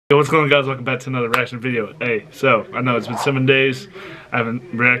Yo, what's going on, guys? Welcome back to another reaction video. Hey, so I know it's been 7 days. I haven't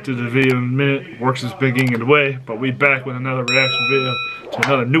reacted to the video in a minute. Work's just been getting in the way, but we back with another reaction video to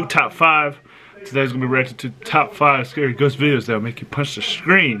another new top 5. Today's gonna be reacting to top 5 scary ghost videos that'll make you punch the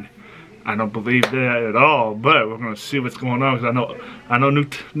screen. I don't believe that at all, but we're gonna see what's going on because I know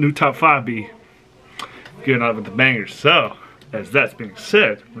new top 5 be getting out with the bangers. So, as that's being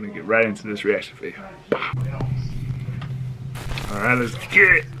said, we're gonna get right into this reaction video. Alright, let's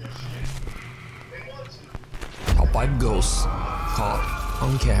get it. Top 5 ghosts caught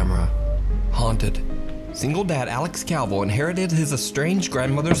on camera. Haunted. Single dad Alex Calvo inherited his estranged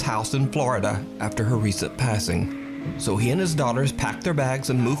grandmother's house in Florida after her recent passing. So he and his daughters packed their bags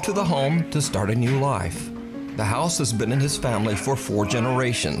and moved to the home to start a new life. The house has been in his family for 4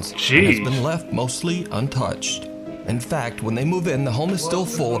 generations and has been left mostly untouched. In fact, when they move in, the home is still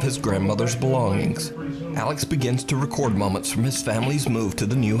full of his grandmother's belongings. Alex begins to record moments from his family's move to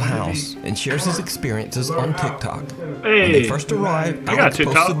the new house and shares his experiences on TikTok. Hey, when they first arrive, Alex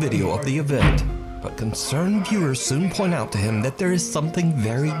posts a video of the event, but concerned viewers soon point out to him that there is something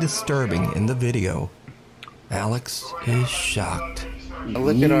very disturbing in the video. Alex is shocked.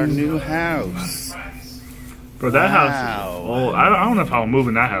 Look at our new house. Bro, that house. Oh, I don't know if I'll move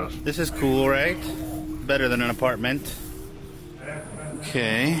in that house. This is cool, right? Better than an apartment.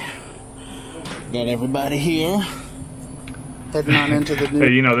 Okay. Got everybody here. Heading on into the new.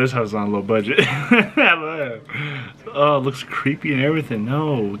 Hey, you know this house is on a low budget. Oh, it looks creepy and everything.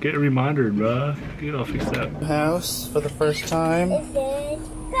 No, get remonitored, bro. Get all fixed up. House for the first time.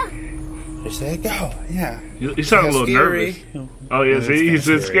 You said go. Yeah. You sound a little nervous. Oh yeah, see, he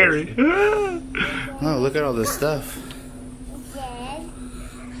said scary. Oh, look at all this stuff.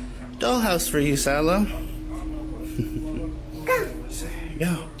 Dollhouse for you, Salo.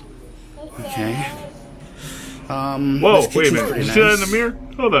 Go. Okay. Whoa, wait a minute. You see that in the mirror?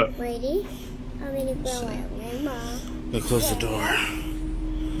 Hold up. Ready? I'm gonna go out, Mom. Go close the door.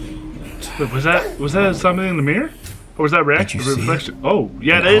 Wait, was that something in the mirror? Or was that reflection? Oh,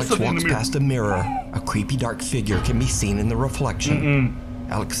 yeah, that is something in the mirror. Alex walks past a mirror, a creepy dark figure can be seen in the reflection.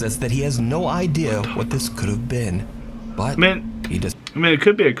 Alex says that he has no idea what this could have been, but he just. I mean, it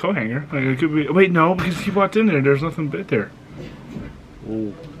could be a coat hanger. Like it could be. Wait, no, because he walked in there. There's nothing bit there.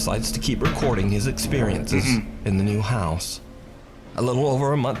 Decides to keep recording his experiences in the new house. A little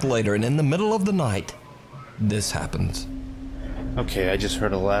over a month later, and in the middle of the night, this happens. Okay, I just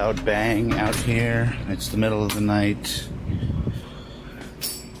heard a loud bang out here. It's the middle of the night.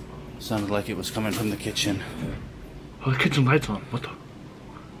 Sounded like it was coming from the kitchen. Oh, the kitchen light's on. What the?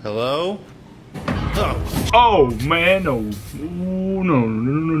 Hello? Oh man, no. Ooh,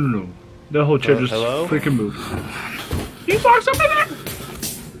 no. That whole chair just freaking moved. He walks up in there!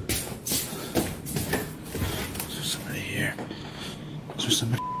 Is there somebody here? Is there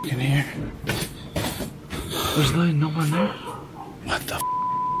somebody in here? There's literally no one there. What the f?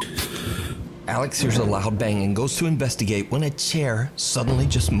 Alex hears a loud bang and goes to investigate when a chair suddenly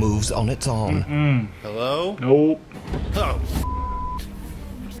just moves on its own. Hello? Nope. Oh.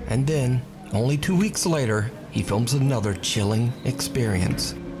 And then, only 2 weeks later, he films another chilling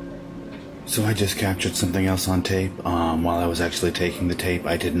experience. So I just captured something else on tape. While I was actually taking the tape,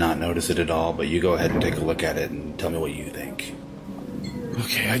 I did not notice it at all, but you go ahead and take a look at it and tell me what you think.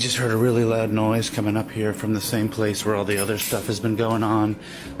 Okay, I just heard a really loud noise coming up here from the same place where all the other stuff has been going on.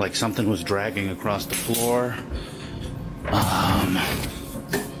 Like something was dragging across the floor.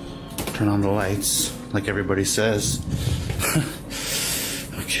 Turn on the lights, like everybody says.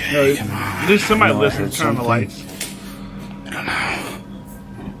 Okay, come on. There's somebody listening. Turn on the lights. I don't know.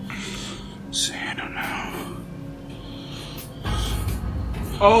 I don't know.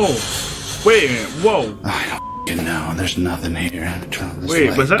 Oh, wait a minute. Whoa. I don't know. There's nothing here.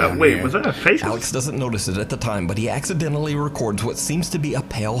 Wait, was that a face? Alex doesn't notice it at the time, but he accidentally records what seems to be a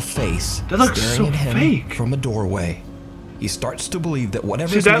pale face that looks staring so at him fake from a doorway. He starts to believe that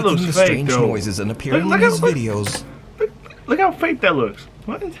whatever is making the strange noises and appearing in his videos. Look how fake that looks.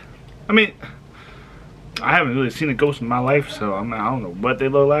 What? I mean, I haven't really seen a ghost in my life, so I don't know what they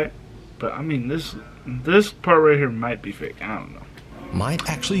look like. But I mean, this part right here might be fake. I don't know. Might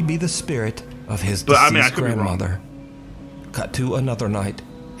actually be the spirit of his deceased grandmother. Cut to another night,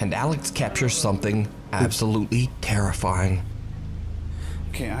 and Alex captures something absolutely terrifying.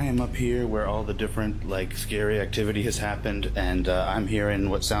 Okay, I am up here where all the different, like, scary activity has happened, and I'm hearing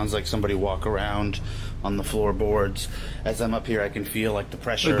what sounds like somebody walk around on the floorboards. As I'm up here, I can feel, like, the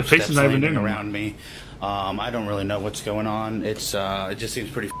pressure of steps landing around me. I don't really know what's going on. It just seems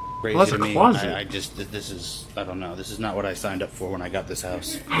pretty crazy to me. I don't know. This is not what I signed up for when I got this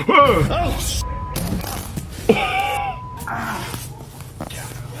house.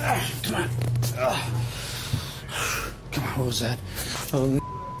 What was that? Oh,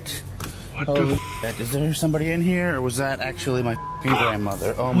 What oh, the? is there somebody in here, or was that actually my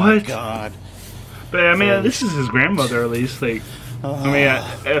grandmother? Oh my What? god. But I mean, this is his grandmother at least. Like, I mean,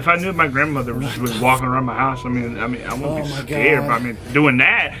 if I knew my grandmother was just walking around my house, I mean, I wouldn't be scared. But I mean, doing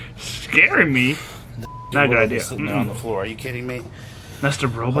that, scaring me, not a good idea. Sitting there on the floor. Are you kidding me? That's the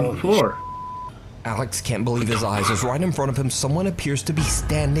robe on the floor. Alex can't believe his eyes as right in front of him someone appears to be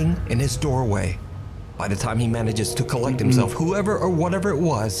standing in his doorway. By the time he manages to collect himself, whoever or whatever it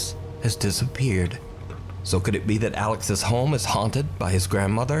was has disappeared. So could it be that Alex's home is haunted by his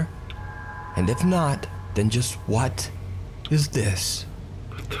grandmother? And if not, then just what is this?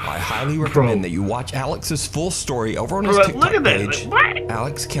 I highly recommend that you watch Alex's full story over on his TikTok page.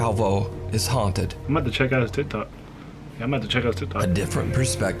 Alex Calvo is haunted. I'm about to check out his TikTok. Yeah, I'm about to check out his TikTok. A different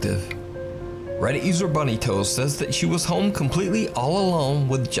perspective. Reddit user Bunny Toes says that she was home completely all alone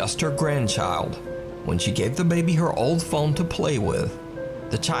with just her grandchild. When she gave the baby her old phone to play with,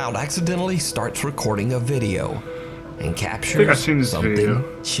 the child accidentally starts recording a video and captures something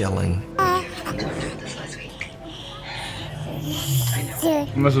chilling.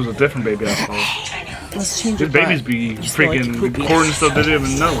 Unless it was a different baby I saw. These babies be freaking recording stuff they didn't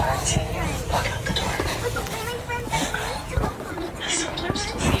even know.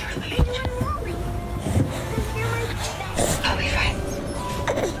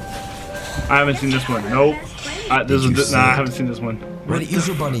 I haven't seen this one. Nope. I haven't seen this one. Reddit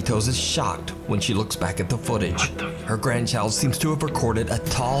user Bunny Toes is shocked when she looks back at the footage. Her grandchild seems to have recorded a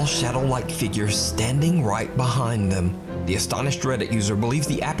tall, shadow-like figure standing right behind them. The astonished Reddit user believes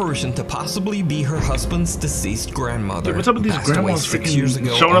the apparition to possibly be her husband's deceased grandmother. Dude, what's up with these grandmas 6 years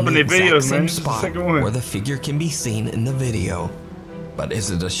ago showing up in their videos, same man? Spot Second one. where the figure can be seen in the video. But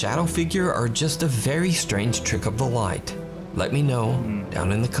is it a shadow figure or just a very strange trick of the light? Let me know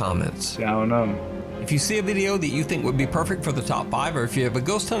down in the comments. Yeah, I don't know. If you see a video that you think would be perfect for the top 5, or if you have a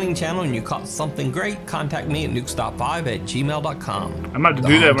ghost hunting channel and you caught something great, contact me at nukestop5@gmail.com. I'm about to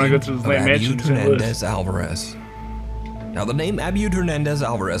do that when I go to this late mansion. Hernandez Alvarez. Now, the name Abiud Hernandez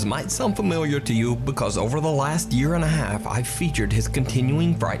Alvarez might sound familiar to you because over the last year and a half, I've featured his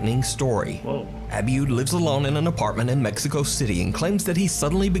continuing frightening story. Whoa. Abiud lives alone in an apartment in Mexico City and claims that he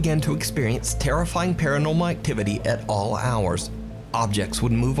suddenly began to experience terrifying paranormal activity at all hours. Objects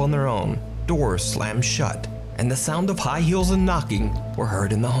would move on their own, doors slammed shut, and the sound of high heels and knocking were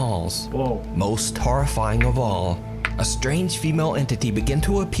heard in the halls. Whoa. Most horrifying of all, a strange female entity began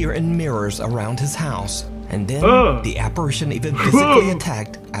to appear in mirrors around his house. And then the apparition even physically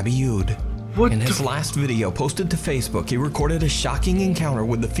attacked Abiud. In his last video posted to Facebook, he recorded a shocking encounter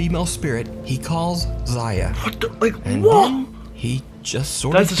with the female spirit he calls Zaya. What the, like, and what? then he just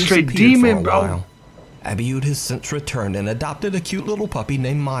sort That's of a straight disappeared demon, for a bro. while. Abiud has since returned and adopted a cute little puppy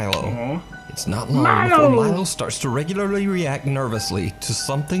named Milo. Aww. It's not long before Milo starts to regularly react nervously to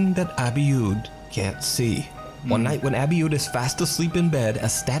something that Abiud can't see. One night when Abiud is fast asleep in bed, a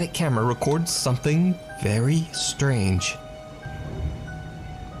static camera records something very strange.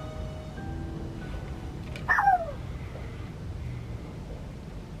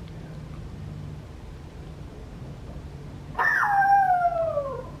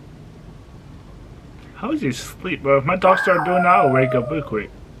 How is he asleep, bro? If my dog started doing that, I'll wake up real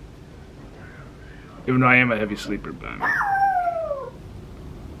quick. Even though I am a heavy sleeper, but I mean.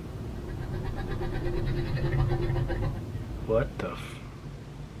 What the f...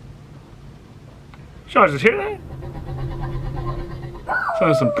 Charles, just hear that?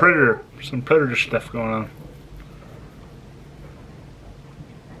 Sounds some predator stuff going on.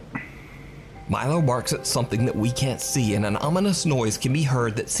 Milo barks at something that we can't see, and an ominous noise can be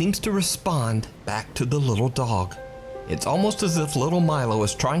heard that seems to respond back to the little dog. It's almost as if little Milo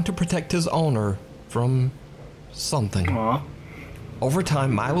is trying to protect his owner from something. Aww. Over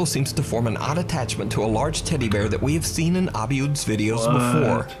time, Milo seems to form an odd attachment to a large teddy bear that we have seen in Abiud's videos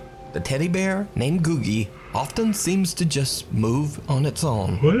before. The teddy bear, named Googie, often seems to just move on its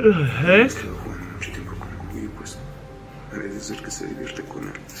own. What the heck?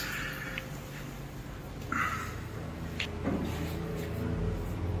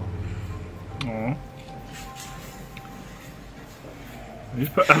 Aww.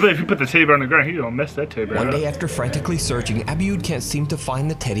 I bet if you put the teddy bear on the ground, he's gonna mess that teddy bear up. One day after frantically searching, Abiud can't seem to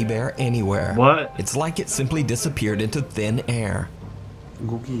find the teddy bear anywhere. What? It's like it simply disappeared into thin air.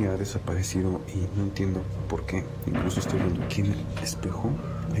 Googie ha desaparecido y no entiendo por qué. Incluso estoy viendo aquí en el espejo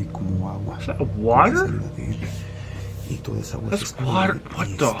hay como agua. Is that water? De él. Y toda esa agua That's water. What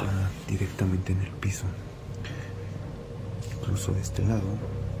the? está directamente en el piso. Incluso de este lado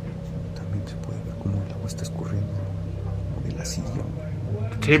también se puede ver cómo el agua está escurriendo de la silla.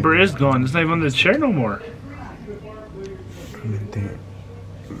 The teddy bear is gone. It's not even on the chair no more. realmente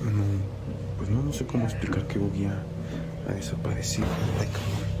no, pues no sé cómo explicar que Googie ha desaparecido. Ay,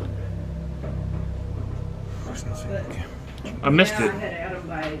 cabrón. Pues no sé por qué. I missed it.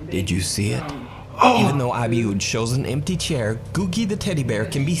 Did you see it? Even though Abiud shows an empty chair, Googie the teddy bear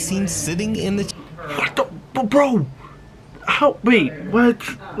can be seen sitting in the What the, bro? How? Wait, what?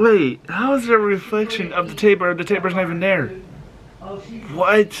 Wait, how is there a reflection of the teddy bear? The teddy bear's not even there.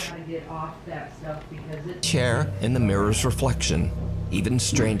 What? chair in the mirror's reflection. Even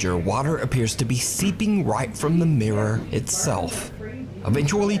stranger, water appears to be seeping right from the mirror itself.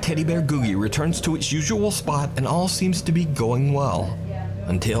 Eventually, Teddy Bear Googie returns to its usual spot and all seems to be going well.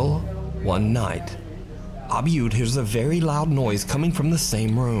 Until one night. Abiud hears a very loud noise coming from the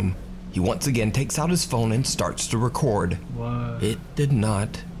same room. He once again takes out his phone and starts to record. What? It did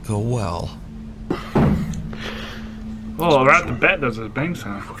not go well. Oh, right at the bat there's a bang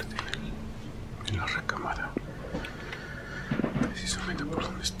sound. En la recámara. Precisamente por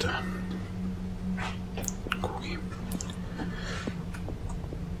donde está Googie.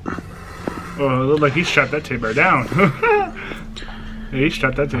 Oh, it looked like he shot that teddy bear down. Yeah, he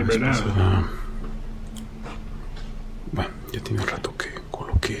shot that teddy bear down. Bueno, ya tiene un rato que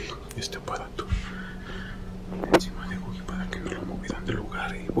coloqué este aparato encima de Googie para que no lo movieran del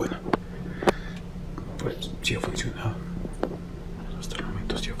lugar y bueno, pues sí ha funcionado. Hasta el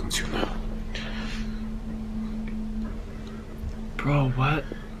momento sí ha funcionado. Bro, what?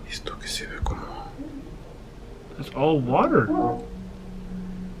 Esto que se ve como... That's all water.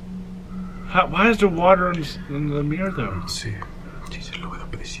 How, why is there water in the mirror though? No sé si se logra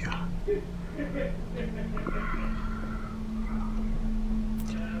apreciar.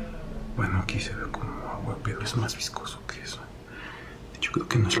 Bueno, aquí se ve como agua, pero es más viscoso que eso. De hecho, creo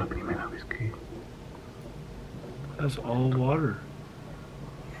que no es la primera vez que... That's all water.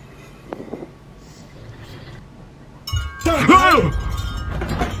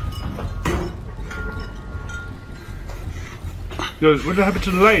 Yo, what happened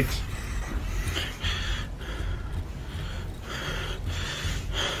to the lights?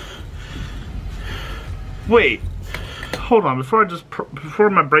 Wait, hold on. Before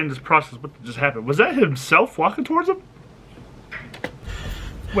my brain just processed what just happened, was that himself walking towards him?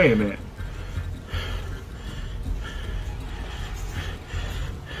 Wait a minute.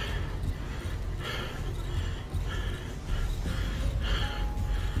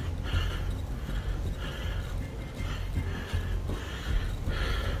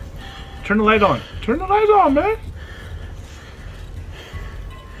 Turn the light on. Turn the light on, man.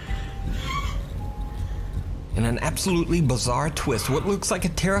 In an absolutely bizarre twist, what looks like a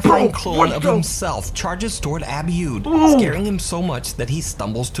terrifying clone of himself charges toward Abiud, scaring him so much that he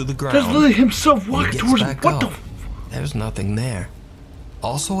stumbles to the ground. That's literally himself walking towards him. What the? There's nothing there.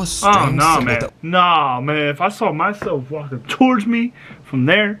 Also a strange oh, nah, man. Nah, man. If I saw myself walking towards me from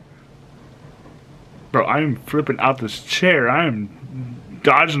there, bro, I am flipping out this chair. I am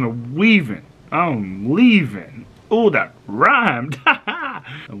dodging and weaving. I'm leaving. Oh, that rhymed.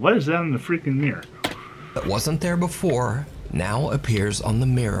 What is that in the freaking mirror? That wasn't there before now appears on the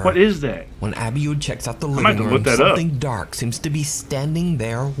mirror. What is that? When Abiud checks out the living room, something dark seems to be standing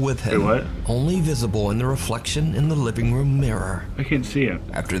there with him. Wait, what? Only visible in the reflection in the living room mirror. I can't see it.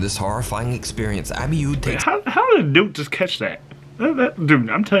 After this horrifying experience, Abiud takes... How did Nuke just catch that? Dude,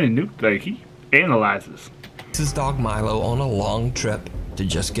 I'm telling you, Nuke, like, he analyzes. his dog Milo on a long trip to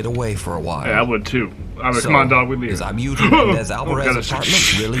just get away for a while. Yeah, I would too. I would, come on, dog, we leave. Is Abiud Hernandez Alvarez's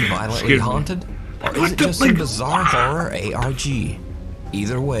apartment really violently haunted? Or is it just some bizarre horror ARG?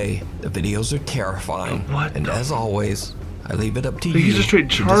 Either way, the videos are terrifying. And as always, I leave it up to you He's just straight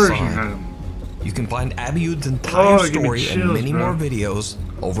charging to at decide. him. You can find Abiud's entire story chills, and many bro. more videos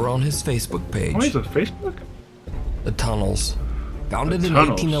over on his Facebook page. Oh, he's on Facebook? The Tunnels. Founded in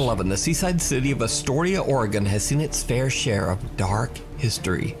 1811, the seaside city of Astoria, Oregon has seen its fair share of dark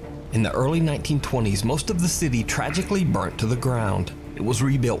history. In the early 1920s, most of the city tragically burnt to the ground. It was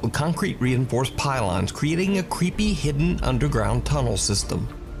rebuilt with concrete reinforced pylons, creating a creepy hidden underground tunnel system.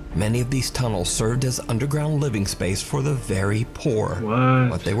 Many of these tunnels served as underground living space for the very poor.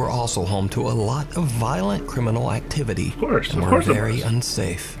 But they were also home to a lot of violent criminal activity. And were very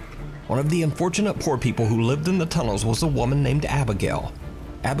unsafe. One of the unfortunate poor people who lived in the tunnels was a woman named Abigail.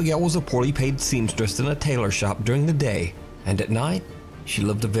 Abigail was a poorly paid seamstress in a tailor shop during the day, and at night, she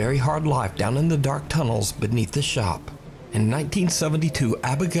lived a very hard life down in the dark tunnels beneath the shop. In 1972,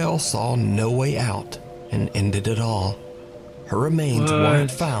 Abigail saw no way out and ended it all. Her remains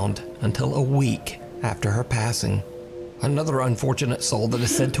weren't found until a week after her passing. Another unfortunate soul that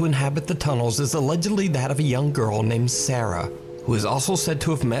is said to inhabit the tunnels is allegedly that of a young girl named Sarah, who is also said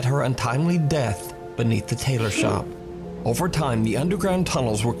to have met her untimely death beneath the tailor shop. Over time, the underground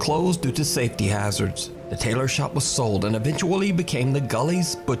tunnels were closed due to safety hazards. The tailor shop was sold and eventually became the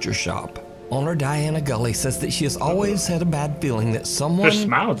Gully's Butcher Shop. Owner Diana Gully says that she has always had a bad feeling that someone Her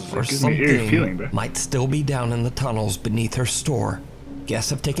smile just or gives me an eerie feeling, bro. something might still be down in the tunnels beneath her store. Guests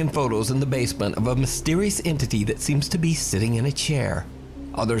have taken photos in the basement of a mysterious entity that seems to be sitting in a chair.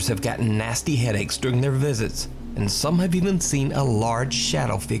 Others have gotten nasty headaches during their visits, and some have even seen a large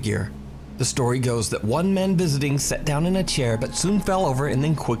shadow figure. The story goes that one man visiting sat down in a chair but soon fell over and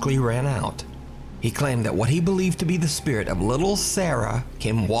then quickly ran out. He claimed that what he believed to be the spirit of little Sarah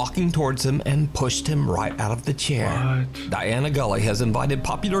came walking towards him and pushed him right out of the chair. What? Diana Gully has invited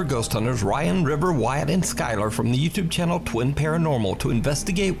popular ghost hunters Ryan, River, Wyatt, and Skylar from the YouTube channel Twin Paranormal to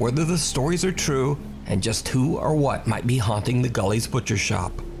investigate whether the stories are true and just who or what might be haunting the Gully's Butcher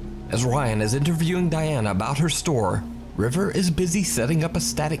Shop. As Ryan is interviewing Diana about her store, River is busy setting up a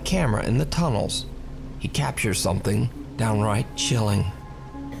static camera in the tunnels. He captures something downright chilling.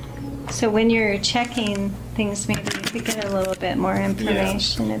 So when you're checking things, maybe you could get a little bit more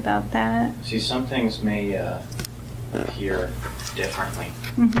information about that. See, some things may appear differently.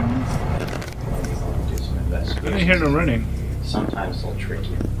 Mm-hmm. Do some I investigation. didn't hear no running. Sometimes they'll trick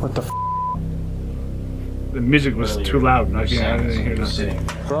you. What the f? The music was Earlier, too loud. you I were saying didn't hear somebody nothing. sitting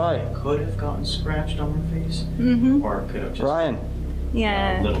there. Ryan. Could have gotten scratched on their face, Mm-hmm. or could have just Ryan. a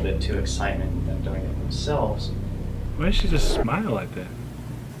Yeah. little bit too excitement and doing it themselves. Why did she just smile like that?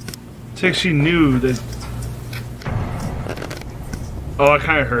 It's like she knew that. Oh, I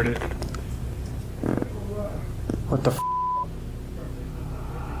kind of heard it. What the f?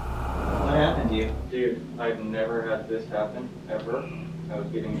 What happened to you? Dude, I've never had this happen, ever. I was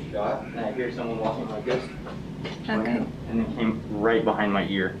getting shot, and I hear someone walking like this. Okay. And it came right behind my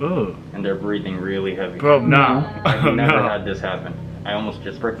ear, Oh, and they're breathing really heavy. bro, no. I've Oh, never no. had this happen. I almost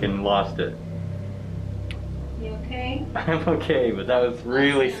just freaking lost it. You okay? I'm okay, but that was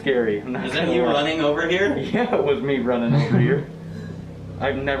really scary. I'm not Is that gonna you lie. running over here? Yeah, it was me running over here.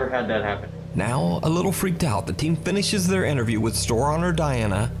 I've never had that happen. Now, a little freaked out, the team finishes their interview with store owner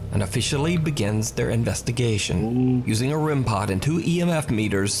Diana and officially begins their investigation. Using a REM pod and 2 EMF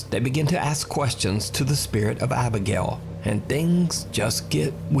meters, they begin to ask questions to the spirit of Abigail, and things just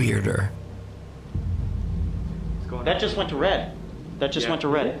get weirder. That just went to red. That just went to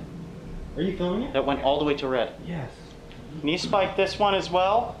red. Are you filming it? That went all the way to red. Yes. Can you spike this one as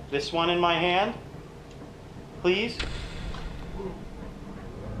well? This one in my hand? Please?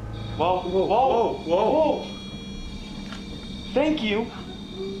 Whoa, whoa, whoa, whoa. Thank you.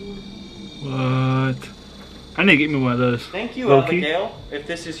 What? I need to get me one of those. Thank you, Low-key? Abigail, if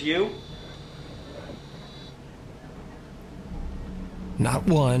this is you. Not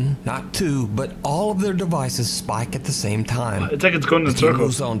one, not two, but all of their devices spike at the same time. It's like it's going in The team circles.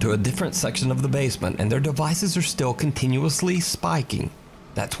 moves on to a different section of the basement, and their devices are still continuously spiking.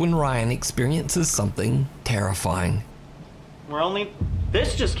 That's when Ryan experiences something terrifying. We're only...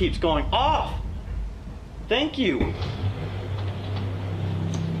 This just keeps going off. Thank you.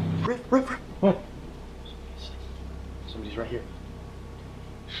 Rip. What? Somebody's right here.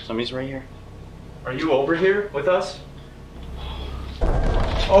 Somebody's right here. Are you over here with us?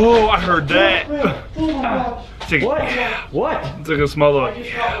 Oh, I heard that. It's like, What? What? it's like a small I little.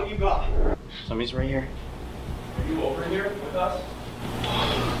 just got what you got. Somebody's right here. Are you over here with us?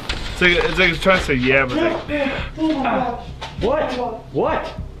 It's like it's trying to say yeah, but like, What? What?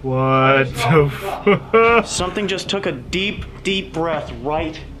 what the fuck? Something just took a deep, deep breath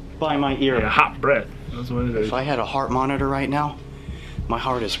right by my ear. Yeah, hot breath. That's what it is. If I had a heart monitor right now, my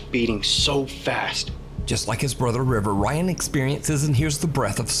heart is beating so fast. Just like his brother River, Ryan experiences and hears the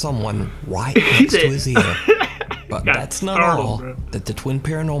breath of someone right next to his ear. But Got that's not startled, all bro. that the Twin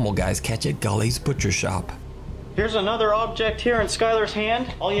Paranormal guys catch at Gully's Butcher Shop. Here's another object here in Skylar's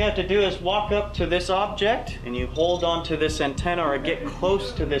hand. All you have to do is walk up to this object and you hold onto this antenna or get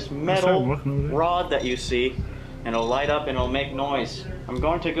close to this metal walking over there? rod that you see and it'll light up and it'll make noise. I'm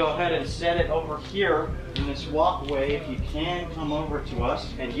going to go ahead and set it over here in this walkway. If you can come over to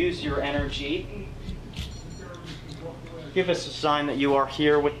us and use your energy. Give us a sign that you are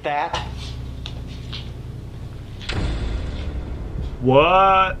here with that.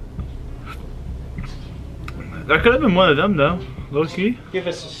 What? That could have been one of them though, low key. Give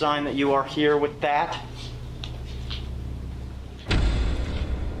us a sign that you are here with that.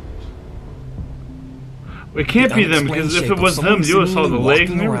 It can't be them, because if it was them, you would have saw the legs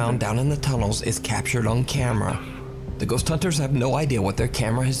and walking around everything. down in the tunnels is captured on camera. The ghost hunters have no idea what their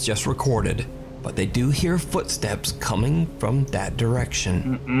camera has just recorded, but they do hear footsteps coming from that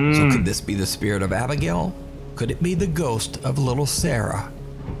direction. So could this be the spirit of Abigail? Could it be the ghost of little Sarah?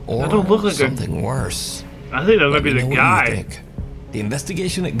 Or That don't look like something worse? I think that might Let be me the know what you guy. think. The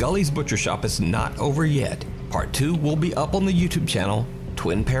investigation at Gully's Butcher Shop is not over yet. Part 2 will be up on the YouTube channel,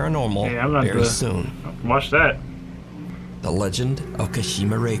 Twin Paranormal, Hey, I'm not very soon. Watch that. The Legend of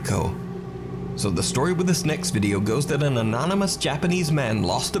Kashima Reiko. So the story with this next video goes that an anonymous Japanese man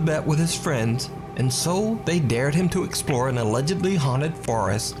lost a bet with his friends, and so they dared him to explore an allegedly haunted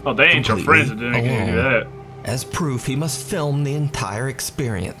forest. Oh, they ain't your friends that completely didn't do alone. that. As proof, he must film the entire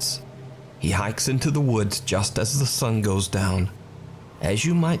experience. He hikes into the woods just as the sun goes down. As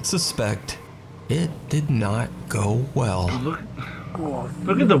you might suspect, it did not go well.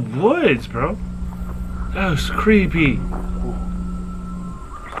 Look at the woods, bro. That was creepy.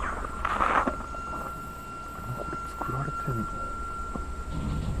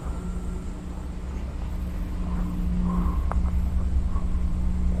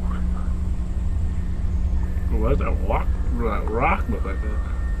 What does that rock look like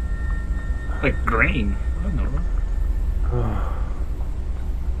that? Like grain. I don't know.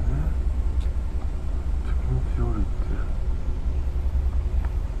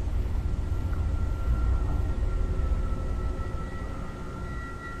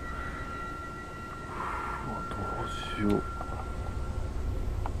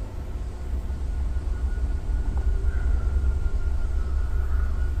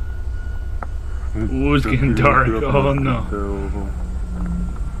 Ooh, it's getting dark. Oh no.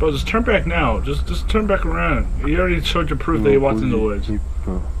 Bro, just turn back now. Just turn back around. You already showed your proof that you walked in the woods.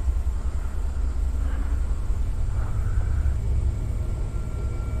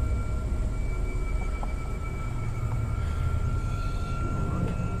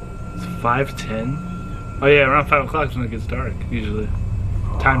 It's 5:10. Oh yeah, around 5 o'clock is when it gets dark, usually.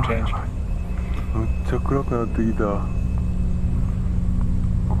 Time change.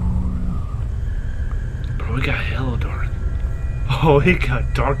 Bro, we got hella dark. Oh, he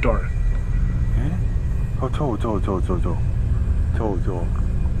got dark.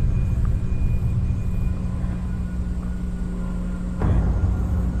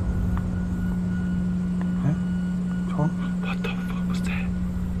 What the fuck was that?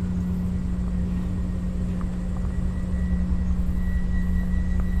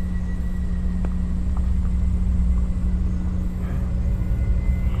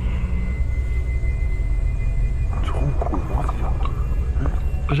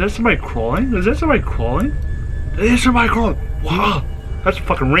 Is that somebody crawling? Is that somebody crawling? There's somebody crawling. Wow. That's a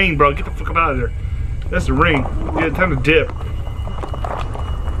fucking ring, bro. Get the fuck out of there. That's the ring. Yeah, time to dip.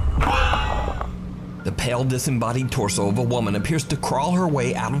 The pale, disembodied torso of a woman appears to crawl her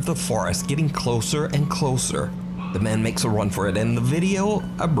way out of the forest, getting closer and closer. The man makes a run for it, and the video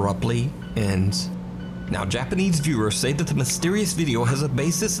abruptly ends. Now, Japanese viewers say that the mysterious video has a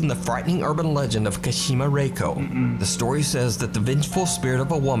basis in the frightening urban legend of Kashima Reiko. The story says that the vengeful spirit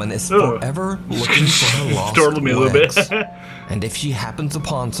of a woman is forever looking for her lost Startled me a little bit. and if she happens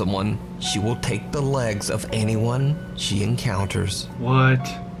upon someone, she will take the legs of anyone she encounters. What?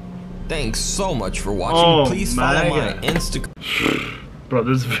 Thanks so much for watching. Oh, Please follow my Instagram. Bro,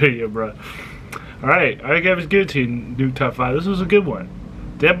 this video, bro. Alright, I gotta give it to you, Nuke Top 5. This was a good one.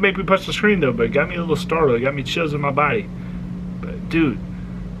 Didn't make me punch the screen though, but it got me a little startled. It got me chills in my body. But dude,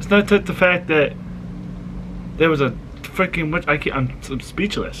 it's not just the fact that there was a freaking I'm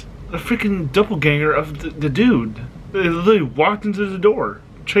speechless. A freaking doppelganger of the dude. They literally walked into the door,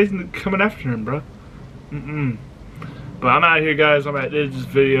 coming after him, bro. But I'm out of here, guys. I'm at the end of this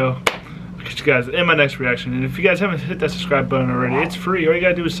video. I'll catch you guys in my next reaction. And if you guys haven't hit that subscribe button already, it's free. All you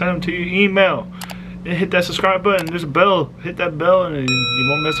gotta do is send them to your email. And hit that subscribe button. There's a bell. Hit that bell and you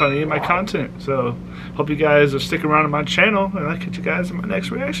won't miss on any of my content. So, hope you guys are sticking around on my channel. And I'll catch you guys in my next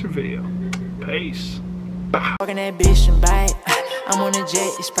reaction video. Peace. Bye. Walking that bitch and bite. I'm on a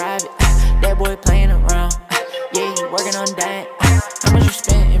jet, it's private. That boy playing around. Yeah, he working on that. How much you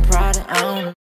spent in Prada? I don't know.